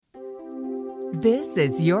This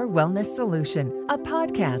is Your Wellness Solution, a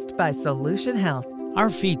podcast by Solution Health. Our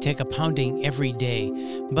feet take a pounding every day,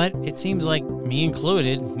 but it seems like, me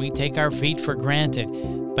included, we take our feet for granted.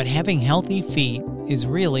 But having healthy feet is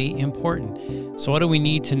really important. So what do we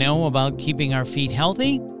need to know about keeping our feet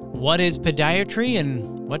healthy? What is podiatry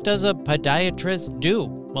and what does a podiatrist do?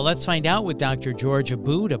 Well, let's find out with Dr. George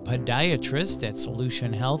Abood, a podiatrist at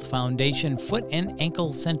Solution Health Foundation Foot and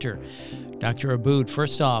Ankle Center. Dr. Abood,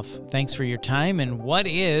 first off, thanks for your time. And what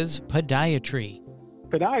is podiatry?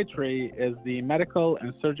 Podiatry is the medical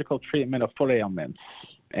and surgical treatment of foot ailments,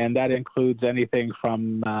 and that includes anything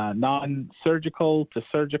from non-surgical to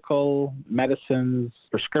surgical medicines,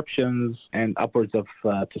 prescriptions, and upwards of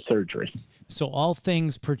to surgery. So all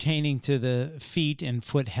things pertaining to the feet and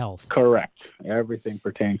foot health. Correct. Everything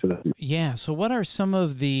pertaining to the feet. Yeah. So what are some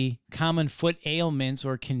of the common foot ailments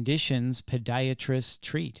or conditions podiatrists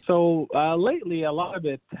treat? So lately, a lot of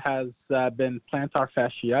it has been plantar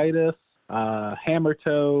fasciitis, hammer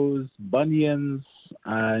toes, bunions,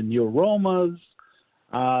 neuromas,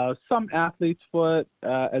 some athlete's foot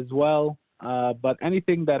as well. But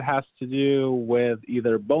anything that has to do with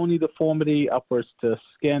either bony deformity, upwards to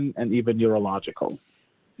skin, and even neurological.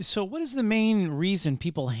 So what is the main reason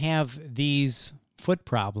people have these foot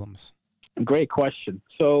problems? Great question.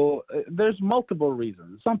 So there's multiple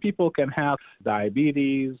reasons. Some people can have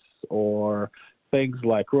diabetes or things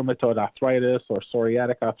like rheumatoid arthritis or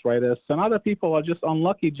psoriatic arthritis, and other people are just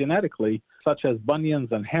unlucky genetically, such as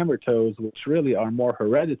bunions and hammer toes, which really are more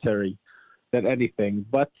hereditary than anything.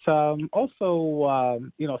 But also,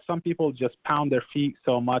 some people just pound their feet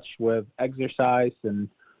so much with exercise, and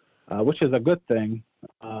which is a good thing.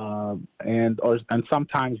 And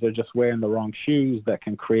sometimes they're just wearing the wrong shoes that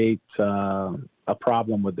can create a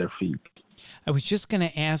problem with their feet. I was just going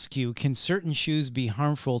to ask you, can certain shoes be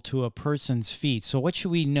harmful to a person's feet? So what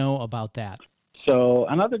should we know about that? So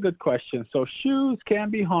another good question. So shoes can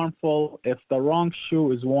be harmful if the wrong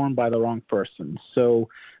shoe is worn by the wrong person. So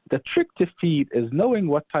the trick to feet is knowing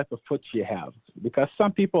what type of foot you have, because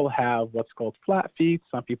some people have what's called flat feet,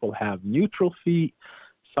 some people have neutral feet,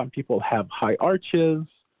 some people have high arches.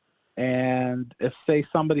 And if, say,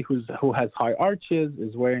 somebody who has high arches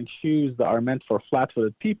is wearing shoes that are meant for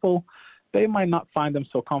flat-footed people, they might not find them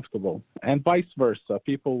so comfortable. And vice versa,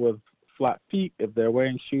 people with flat feet, if they're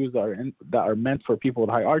wearing shoes that are meant for people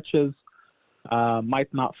with high arches,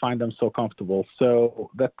 might not find them so comfortable. So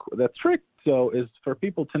the trick, though, is for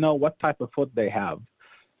people to know what type of foot they have.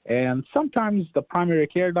 And sometimes the primary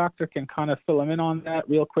care doctor can kind of fill them in on that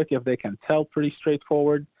real quick if they can tell pretty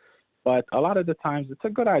straightforward. But a lot of the times it's a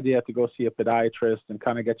good idea to go see a podiatrist and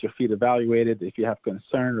kind of get your feet evaluated if you have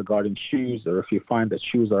concern regarding shoes or if you find that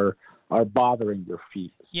shoes are bothering your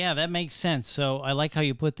feet. Yeah, that makes sense. So I like how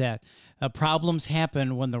you put that. Problems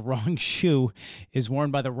happen when the wrong shoe is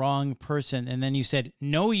worn by the wrong person. And then you said,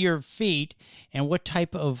 know your feet and what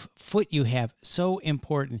type of foot you have. So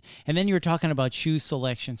important. And then you were talking about shoe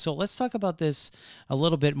selection. So let's talk about this a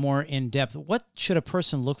little bit more in depth. What should a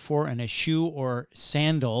person look for in a shoe or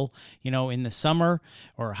sandal, in the summer,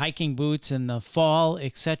 or hiking boots in the fall,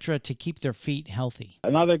 etc., to keep their feet healthy?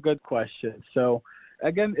 Another good question. So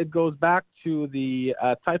again, it goes back to the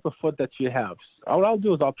type of foot that you have. What I'll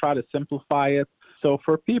do is I'll try to simplify it. So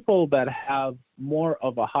for people that have more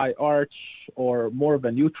of a high arch or more of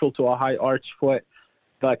a neutral to a high arch foot,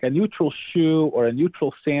 like a neutral shoe or a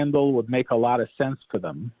neutral sandal would make a lot of sense for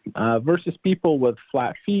them. Versus people with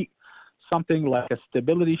flat feet, something like a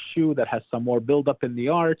stability shoe that has some more buildup in the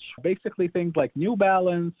arch. Basically things like New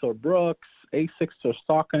Balance or Brooks, Asics or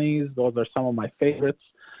Sauconys, those are some of my favorites.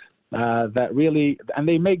 That really, and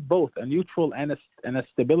they make both a neutral and a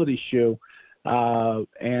stability shoe.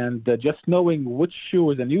 Just knowing which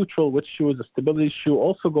shoe is a neutral, which shoe is a stability shoe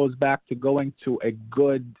also goes back to going to a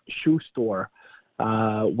good shoe store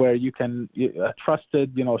where you can, a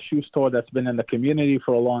trusted, shoe store that's been in the community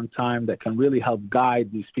for a long time that can really help guide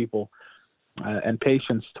these people and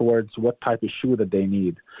patients towards what type of shoe that they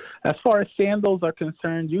need. As far as sandals are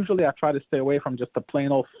concerned, usually I try to stay away from just a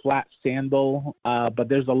plain old flat sandal, but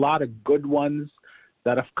there's a lot of good ones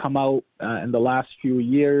that have come out in the last few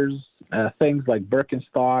years, things like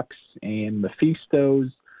Birkenstocks and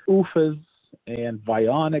Mephistos, Ufas, and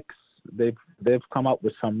Vionics. They've come up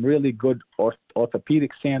with some really good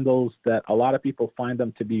orthopedic sandals that a lot of people find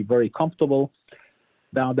them to be very comfortable.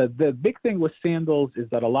 Now, the big thing with sandals is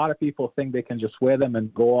that a lot of people think they can just wear them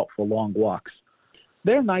and go out for long walks.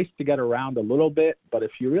 They're nice to get around a little bit, but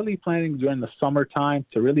if you're really planning during the summertime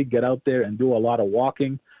to really get out there and do a lot of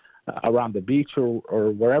walking around the beach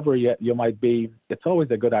or wherever you might be, it's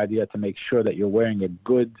always a good idea to make sure that you're wearing a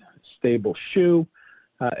good, stable shoe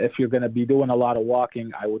If you're going to be doing a lot of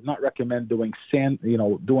walking, I would not recommend doing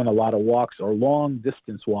doing a lot of walks or long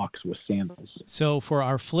distance walks with sandals. So for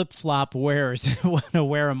our flip-flop wearers who want to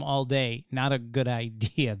wear them all day, not a good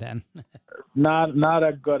idea then. Not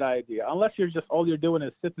a good idea, unless all you're doing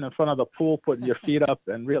is sitting in front of the pool, putting your feet up,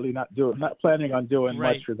 and really not planning on doing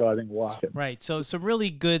much regarding walking. Right. So some really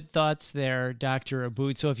good thoughts there, Dr.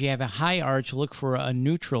 Aboud. So if you have a high arch, look for a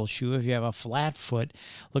neutral shoe. If you have a flat foot,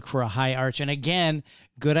 look for a high arch. And again,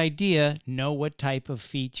 good idea. Know what type of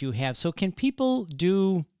feet you have. So can people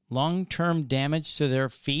do long-term damage to their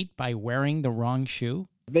feet by wearing the wrong shoe?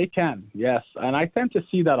 They can, yes. And I tend to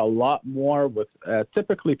see that a lot more with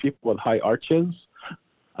typically people with high arches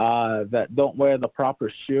that don't wear the proper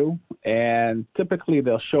shoe. And typically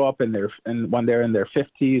they'll show up when they're in their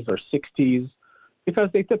 50s or 60s, because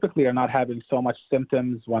they typically are not having so much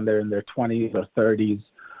symptoms when they're in their 20s or 30s.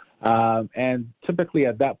 And typically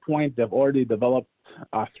at that point, they've already developed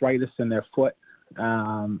arthritis in their foot.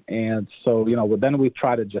 And so, then we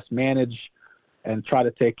try to just manage and try to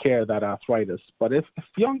take care of that arthritis. But if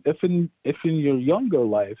in your younger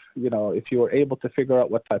life, if you were able to figure out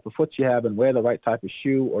what type of foot you have and wear the right type of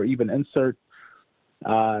shoe or even insert,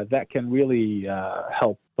 that can really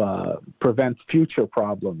help prevent future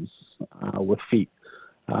problems with feet.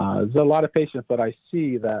 There's a lot of patients that I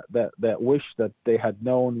see that wish that they had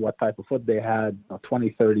known what type of foot they had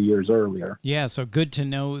 20, 30 years earlier. Yeah, so good to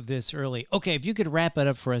know this early. Okay, if you could wrap it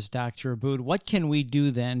up for us, Dr. Aboud, what can we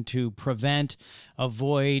do then to prevent,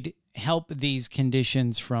 avoid, help these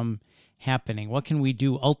conditions from happening? What can we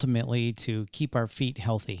do ultimately to keep our feet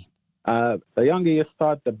healthy? The younger you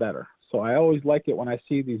start, the better. So I always like it when I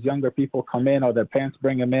see these younger people come in or their parents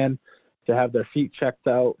bring them in to have their feet checked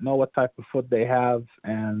out, know what type of foot they have,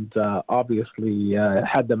 and obviously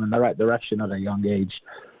head them in the right direction at a young age.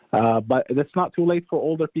 But it's not too late for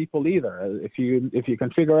older people either. If you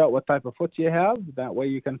can figure out what type of foot you have, that way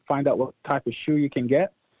you can find out what type of shoe you can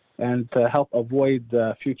get and to help avoid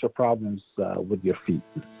future problems with your feet.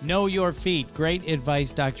 Know your feet. Great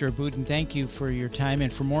advice, Dr. Aboud, and thank you for your time.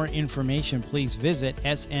 And for more information, please visit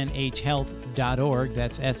snhealth.org.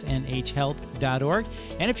 That's snhealth.org.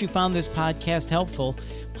 And if you found this podcast helpful,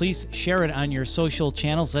 please share it on your social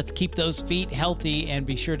channels. Let's keep those feet healthy, and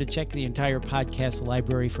be sure to check the entire podcast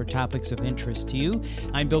library for topics of interest to you.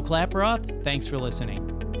 I'm Bill Klaproth. Thanks for listening.